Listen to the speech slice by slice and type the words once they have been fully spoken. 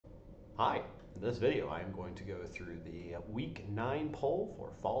Hi, in this video I am going to go through the week 9 poll for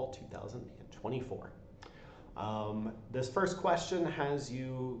fall 2024. This first question has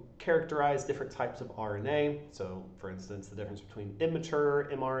you characterize different types of RNA. So for instance, the difference between immature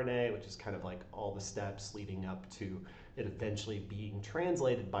mRNA, which is kind of like all the steps leading up to it eventually being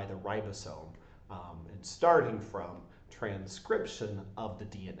translated by the ribosome, and starting from transcription of the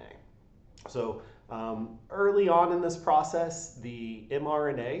DNA. So early on in this process, the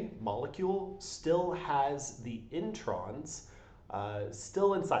mRNA molecule still has the introns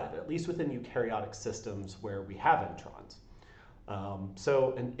still inside of it, at least within eukaryotic systems where we have introns.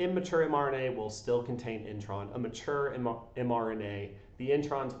 So an immature mRNA will still contain intron. A mature mRNA, the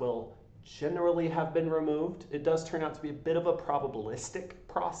introns will generally have been removed. It does turn out to be a bit of a probabilistic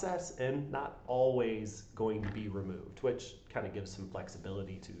process and not always going to be removed, which kind of gives some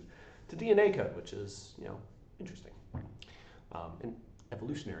flexibility to DNA code, which is, interesting and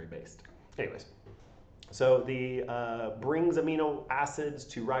evolutionary based. Anyways, so the brings amino acids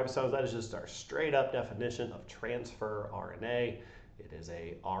to ribosomes. That is just our straight up definition of transfer RNA. It is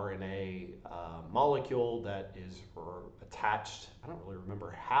a RNA molecule that is attached, I don't really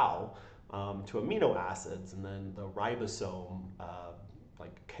remember how, to amino acids, and then the ribosome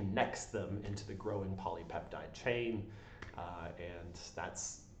connects them into the growing polypeptide chain, and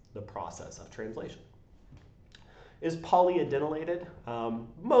that's the process of translation. Is polyadenylated?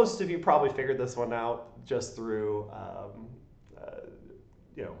 Most of you probably figured this one out just through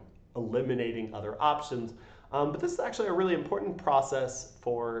eliminating other options. But this is actually a really important process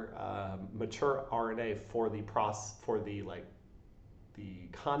for mature RNA for the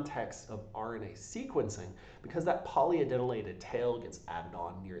context of RNA sequencing, because that polyadenylated tail gets added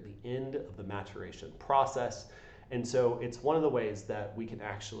on near the end of the maturation process. And so it's one of the ways that we can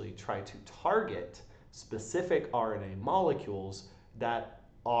actually try to target specific RNA molecules that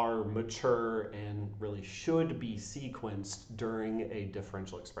are mature and really should be sequenced during a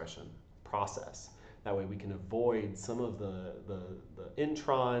differential expression process. That way we can avoid some of the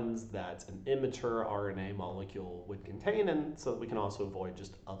introns that an immature RNA molecule would contain, and so that we can also avoid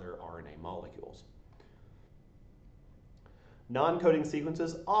just other RNA molecules. Non-coding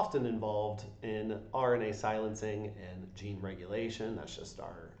sequences often involved in RNA silencing and gene regulation. That's just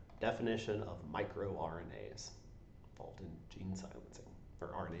our definition of microRNAs involved in gene silencing or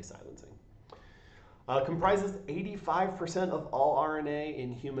RNA silencing. Comprises 85% of all RNA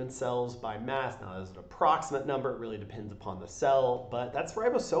in human cells by mass. Now, that's an approximate number. It really depends upon the cell, but that's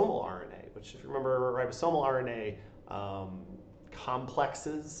ribosomal RNA, which, if you remember, ribosomal RNA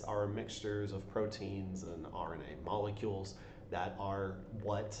complexes are mixtures of proteins and RNA molecules that are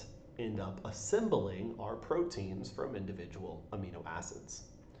what end up assembling our proteins from individual amino acids.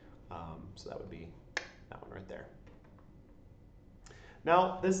 So that would be that one right there.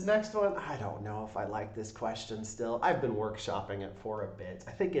 Now, this next one, I don't know if I like this question still. I've been workshopping it for a bit.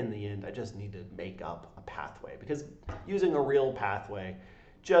 I think in the end, I just need to make up a pathway, because using a real pathway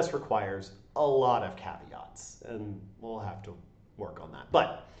just requires a lot of caveats, and we'll have to work on that.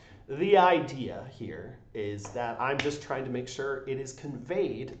 But the idea here is that I'm just trying to make sure it is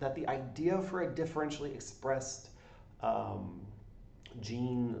conveyed that the idea for a differentially expressed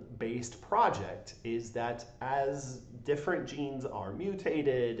gene-based project is that as different genes are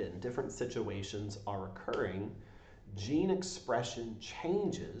mutated and different situations are occurring, gene expression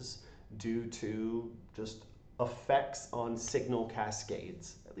changes due to just effects on signal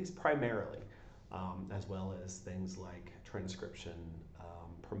cascades, at least primarily, as well as things like transcription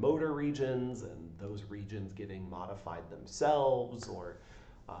promoter regions and those regions getting modified themselves, or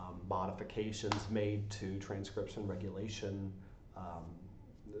modifications made to transcription regulation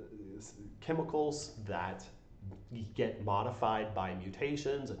chemicals that get modified by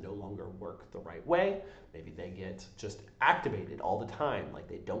mutations and no longer work the right way. Maybe they get just activated all the time, like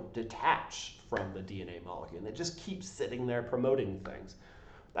they don't detach from the DNA molecule, and they just keep sitting there promoting things.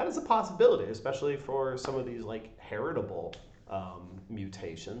 That is a possibility, especially for some of these heritable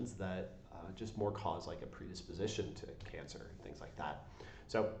mutations that just more cause a predisposition to cancer and things like that.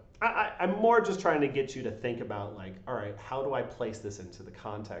 So I'm more just trying to get you to think about all right, how do I place this into the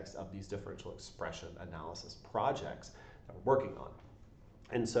context of these differential expression analysis projects that we're working on?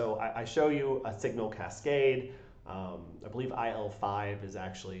 And so I show you a signal cascade. I believe IL-5 is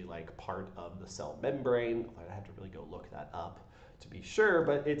actually part of the cell membrane. I have to really go look that up to be sure,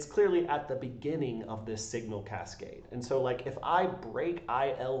 but it's clearly at the beginning of this signal cascade. And so if I break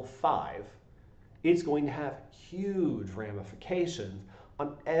IL-5, it's going to have huge ramifications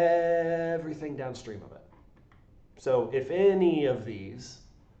on everything downstream of it. So if any of these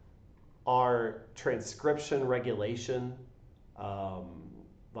are transcription regulation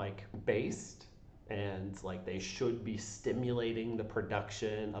like based, and like they should be stimulating the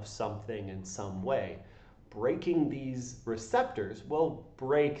production of something in some way. Breaking these receptors will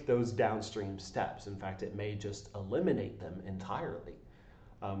break those downstream steps. In fact, it may just eliminate them entirely.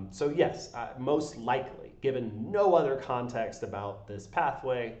 So yes, most likely, given no other context about this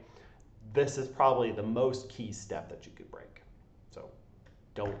pathway, this is probably the most key step that you could break. So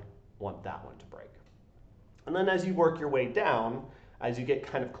don't want that one to break. And then as you work your way down, as you get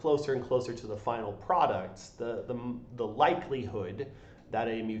kind of closer and closer to the final products, the likelihood that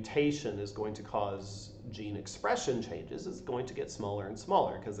a mutation is going to cause gene expression changes is going to get smaller and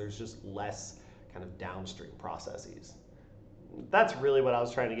smaller because there's just less kind of downstream processes. That's really what I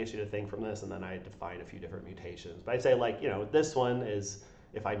was trying to get you to think from this, and then I define a few different mutations. But I'd say, like, you know, this one is,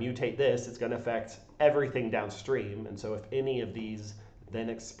 if I mutate this, it's going to affect everything downstream. And so if any of these then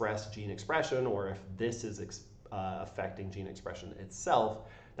express gene expression, or if this is affecting gene expression itself,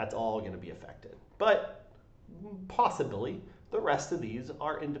 that's all going to be affected. But possibly the rest of these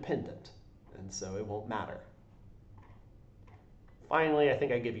are independent, and so it won't matter. Finally, I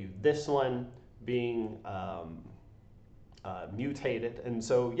think I give you this one being mutated. And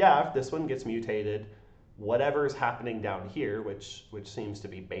so yeah, if this one gets mutated, whatever's happening down here, which seems to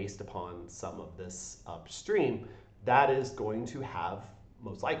be based upon some of this upstream, that is going to have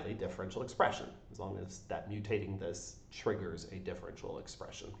most likely differential expression, as long as that mutating this triggers a differential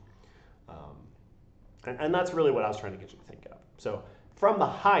expression. And that's really what I was trying to get you to think of. So from the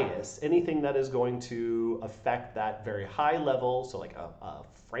highest, anything that is going to affect that very high level, so like a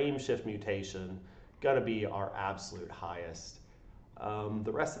frame shift mutation, gonna be our absolute highest.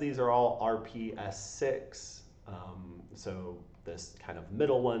 The rest of these are all RPS6. So this kind of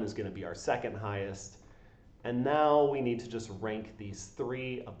middle one is gonna be our second highest. And now we need to just rank these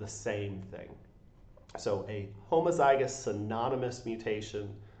three of the same thing. So a homozygous synonymous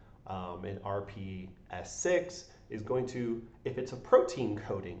mutation in RPS6 is going to, if it's a protein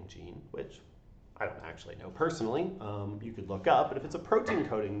coding gene, which I don't actually know personally, you could look up, but if it's a protein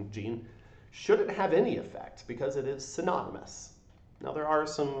coding gene, shouldn't have any effect because it is synonymous. Now there are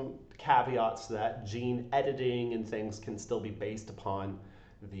some caveats to that. Gene editing and things can still be based upon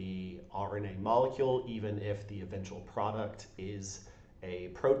the RNA molecule, even if the eventual product is a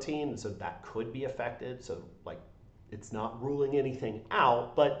protein, so that could be affected. So like, it's not ruling anything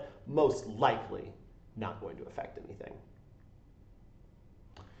out, but most likely not going to affect anything.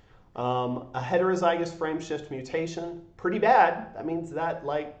 A heterozygous frame shift mutation, pretty bad. That means that,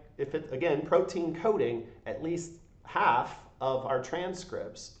 like, if it's, again, protein coding, at least half of our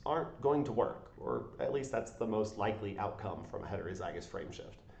transcripts aren't going to work, or at least that's the most likely outcome from a heterozygous frame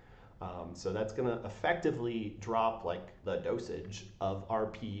shift. So that's going to effectively drop like the dosage of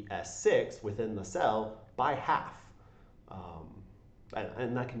RPS6 within the cell by half.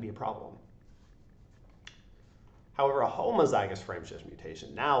 And that can be a problem. However, a homozygous frame shift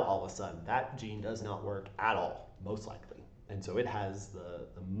mutation, now all of a sudden that gene does not work at all, most likely. And so it has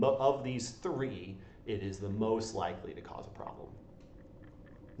of these three, it is the most likely to cause a problem.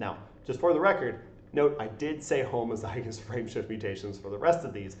 Now, just for the record, note I did say homozygous frame shift mutations for the rest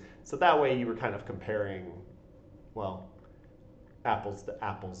of these, so that way you were kind of comparing, well, apples to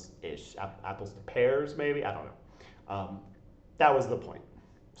apples-ish, apples to pears maybe, I don't know. That was the point.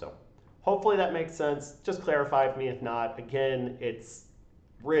 So hopefully that makes sense. Just clarify for me if not. Again, it's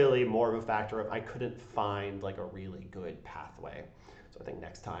really more of a factor of I couldn't find like a really good pathway. So I think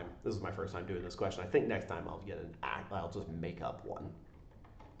next time, this is my first time doing this question, I think next time I'll just make up one.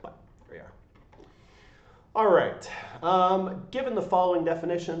 But here we are. All right, given the following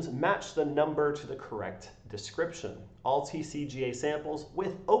definitions, match the number to the correct description. All TCGA samples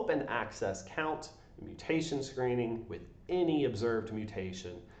with open access count, mutation screening with any observed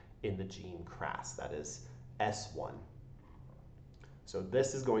mutation in the gene CRAS, that is S1. So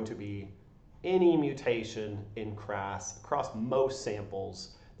this is going to be any mutation in CRAS across most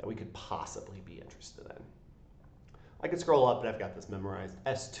samples that we could possibly be interested in. I could scroll up, but I've got this memorized.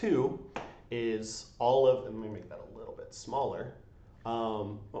 S2 is all of, and let me make that a little bit smaller.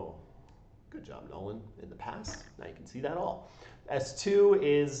 Oh, good job, Nolan, in the past. Now you can see that all. S2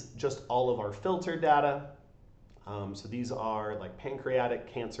 is just all of our filter data. So these are like pancreatic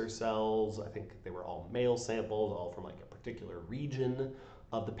cancer cells. I think they were all male samples, all from like a particular region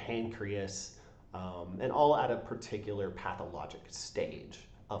of the pancreas, and all at a particular pathologic stage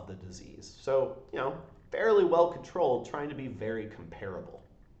of the disease. So, you know, fairly well controlled, trying to be very comparable.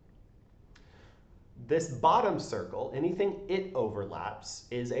 This bottom circle, anything it overlaps,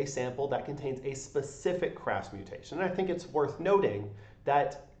 is a sample that contains a specific CRAS mutation. And I think it's worth noting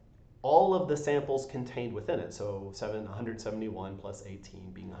that all of the samples contained within it, so 171 plus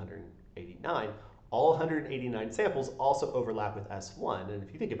 18 being 189, all 189 samples also overlap with S1. And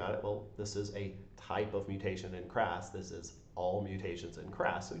if you think about it, well, this is a type of mutation in Cras. This is all mutations in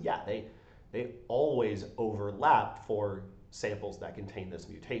Cras. So yeah, they always overlap for samples that contain this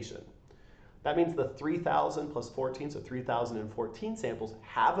mutation. That means the 3,000 plus 14, so 3,014 samples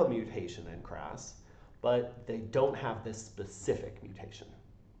have a mutation in Cras, but they don't have this specific mutation.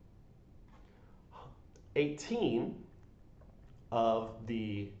 18 of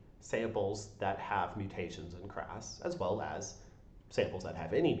the samples that have mutations in Cras, as well as samples that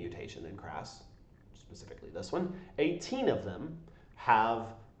have any mutation in Cras, specifically this one, 18 of them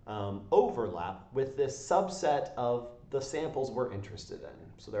have overlap with this subset of the samples we're interested in.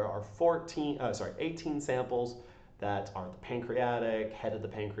 So there are 18 samples that are the pancreatic, head of the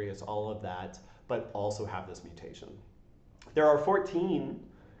pancreas, all of that, but also have this mutation. There are 14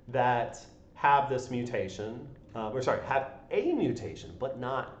 that have this mutation, have a mutation, but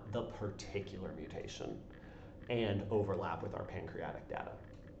not the particular mutation, and overlap with our pancreatic data.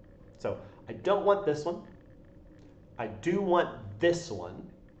 So I don't want this one. I do want this one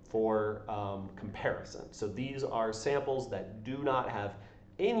for comparison. So these are samples that do not have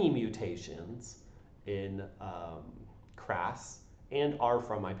any mutations in Cras and are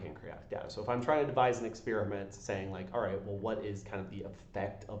from my pancreatic data. So if I'm trying to devise an experiment saying like, all right, well, what is kind of the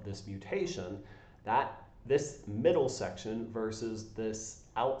effect of this mutation, this middle section versus this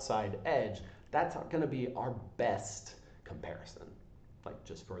outside edge, that's going to be our best comparison, like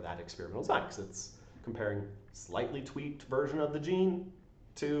just for that experimental design, because it's comparing slightly tweaked version of the gene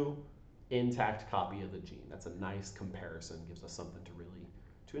to intact copy of the gene. That's a nice comparison, gives us something to really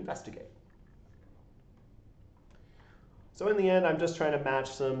investigate. So in the end, I'm just trying to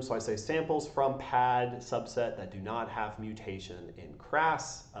match them. So I say samples from PAD subset that do not have mutation in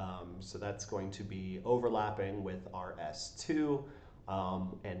Cras. So that's going to be overlapping with our S2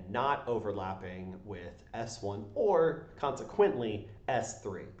 and not overlapping with S1 or consequently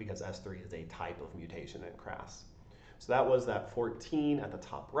S3, because S3 is a type of mutation in Cras. So that was that 14 at the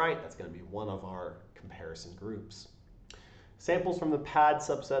top right. That's going to be one of our comparison groups. Samples from the PAD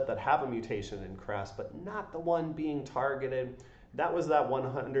subset that have a mutation in Cras, but not the one being targeted. That was that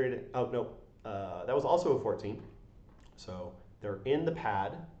 100, that was also a 14. So they're in the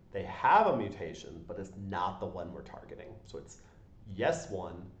PAD, they have a mutation, but it's not the one we're targeting. So it's yes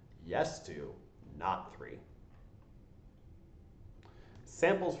 1, yes 2, not 3.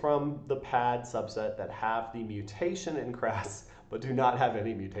 Samples from the PAD subset that have the mutation in Cras, but do not have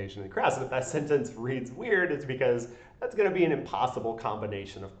any mutation in Cras. And if that sentence reads weird, it's because that's going to be an impossible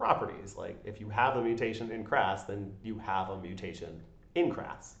combination of properties. Like if you have a mutation in Cras, then you have a mutation in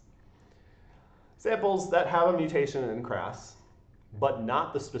Cras. Samples that have a mutation in Cras, but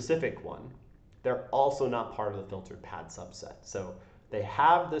not the specific one, they're also not part of the filtered PAD subset. So they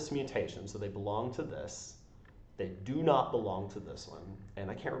have this mutation, so they belong to this. They do not belong to this one. And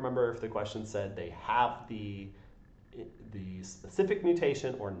I can't remember if the question said they have the specific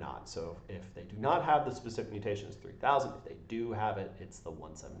mutation or not. So if they do not have the specific mutation, it's 3,000. If they do have it, it's the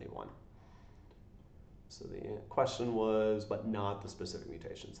 171. So the question was, but not the specific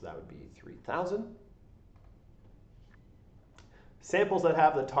mutation. So that would be 3,000. Samples that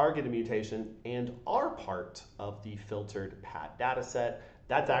have the targeted mutation and are part of the filtered PAD data set,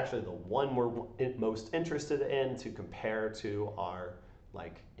 that's actually the one we're most interested in to compare to our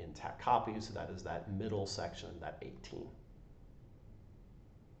intact copies. So that is that middle section, that 18.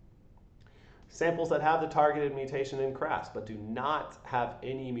 Samples that have the targeted mutation in Cras, but do not have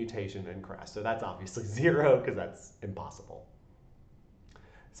any mutation in Cras. So that's obviously 0 because that's impossible.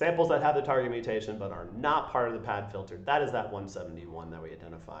 Samples that have the target mutation but are not part of the PAD filter, that is that 171 that we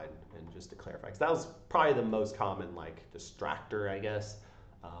identified. And just to clarify, because that was probably the most common distractor, I guess.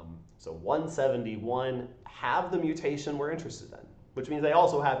 So 171 have the mutation we're interested in, which means they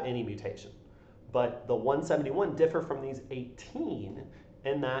also have any mutation. But the 171 differ from these 18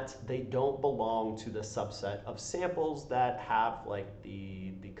 in that they don't belong to the subset of samples that have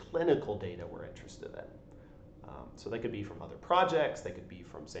the clinical data we're interested in. So they could be from other projects, they could be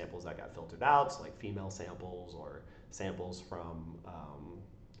from samples that got filtered out, so like female samples or samples from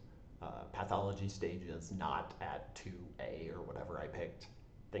pathology stages not at 2A or whatever I picked,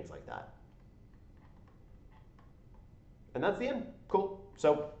 things like that. And that's the end. Cool.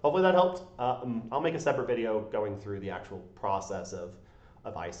 So hopefully that helped. I'll make a separate video going through the actual process of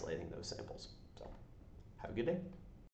isolating those samples. So have a good day.